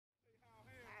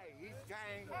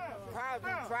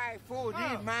Fried food,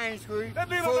 these Main Street. That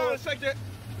nigga don't shake that.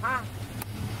 Huh?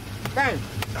 Dang.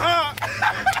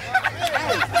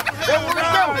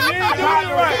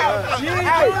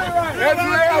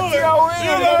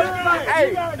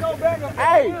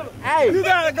 You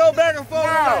gotta go back and forth.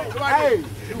 Hey,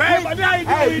 man, but now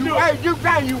you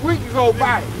got you week to go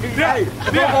by. Hey,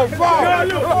 go fall.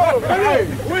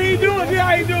 What he doing?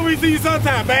 How he doing? We see you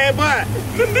sometime, bad boy.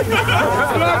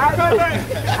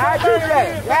 I do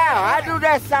that. Yeah, I do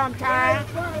that sometimes.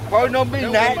 Oh, don't be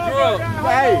that.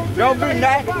 Hey, don't be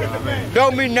that.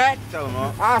 Don't be that.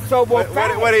 I sober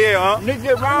fat. What he at, huh?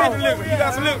 Nigga wrong. You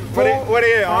got some liquor. What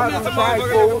he at, huh?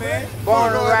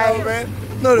 Born around, man.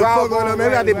 No, the fuck going on, man.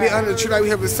 We got to be under the tree like we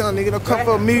have a son, nigga. Don't come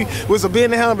fuck with me with some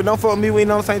business handle, but don't fuck with me. We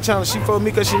ain't on the same channel. She fuck with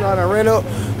me because she know how to rent up.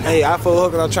 Hey, I fuck with her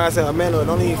because I'm trying to say her man up.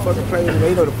 Don't even fucking play with me.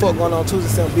 You know the fuck going on Tuesday,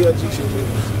 7 BLG shit,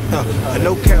 man.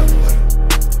 No cap.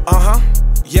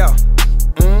 Yeah.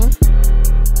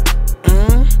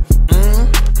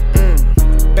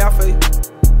 Barefoot.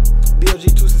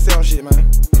 BLG 267 shit, man.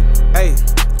 Hey.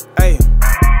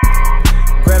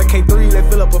 Grab a K3, let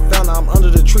fill up a fountain. I'm under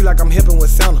the tree like I'm hippin' with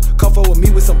Santa. Come fuck with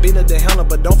me with some business to handle,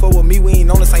 but don't fuck with me, we ain't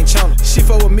on the same channel. She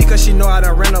fuck with me cause she know I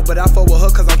done ran up, but I fuck with her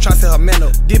cause I'm tryna set her man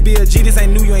up. This BLG, this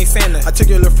ain't new, you ain't saying that. I took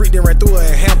your little freak, then ran through her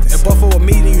in Hampton. If fuck with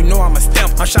me, then you know I'm a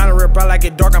stamp. I'm shining real bright like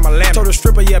it dark, I'm a lamp. Told the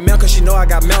stripper, yeah, man, cause she know I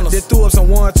got manners. Then threw up some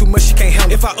one too much, she can't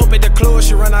handle. If I up at the club,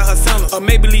 she run out her sandals. Or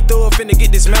Maybelline Thug finna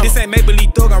get this mountain. This ain't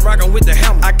Maybelline Thug, I'm rockin' with the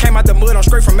hammer. I came out the mud, I'm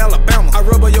straight from Alabama. I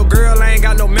rub on your girl, I ain't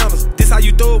got no manners. This how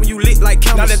you throw it when you lit like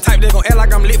cameras. Not the type that gon' act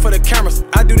like I'm lit for the cameras.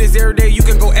 I do this every day, you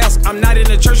can go ask. I'm not in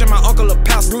the church and my uncle a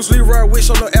pastor. Bruce Leroy with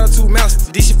show no attitude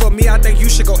master. This shit for me, I think you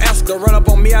should go ask. Go run up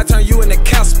on me, I turn you into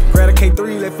castle. Grab a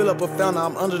K3, let fill up a fountain.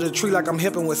 I'm under the tree like I'm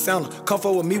hippin' with Santa. Come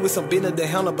fuck with me with some business to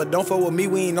handle, but don't fuck with me,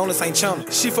 we ain't on the same channel.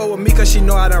 She fuck with me cause she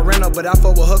know I done ran up, but I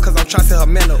fuck with her cause I'm tryna set her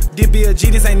man up. This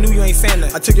BLG, this ain't new, you ain't saying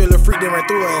that. I took your little freak, then ran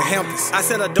through her in Hamptons. I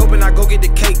said a dope and I go get the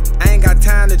cake. I ain't got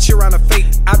time to chill around the fake.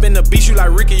 I been to beat you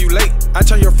like Ricky, you late. I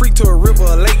turn your freak to a river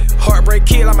or lake. Heartbreak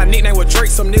kid like my nickname was Drake.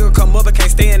 Some nigga come up and can't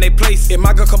stay in they place. If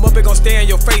my girl come up, it gon' stay in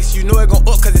your face. You know it gon'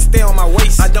 up cause it stay on my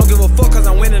waist. I don't give a fuck cause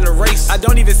I'm winning the race. I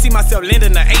don't even see myself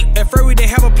lending the 8. At first we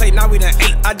didn't have a plate, now we done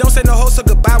 8. I don't say no hoes, so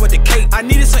goodbye with the cake. I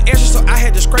needed some extra, so I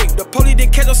had to scrape. The police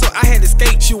didn't catch us, so I had to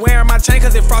skate. She wearing my chain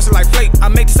cause it frosted like flake. I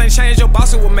make the same change your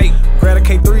boss will make. Grab a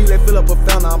K3, let fill up a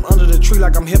fountain. I'm under the tree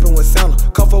like I'm hippin' with Santa.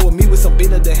 Come fuck with me with some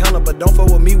business to handle, but don't fuck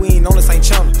with me, we ain't on the same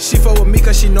channel. She fuck with me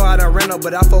cause she know I done ran up,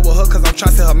 but I fuck with her cause I'm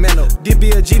tryna set her man up. This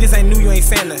BLG, this ain't new, you ain't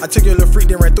saying that. I took your little freak,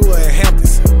 then ran through her in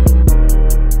Hamptons.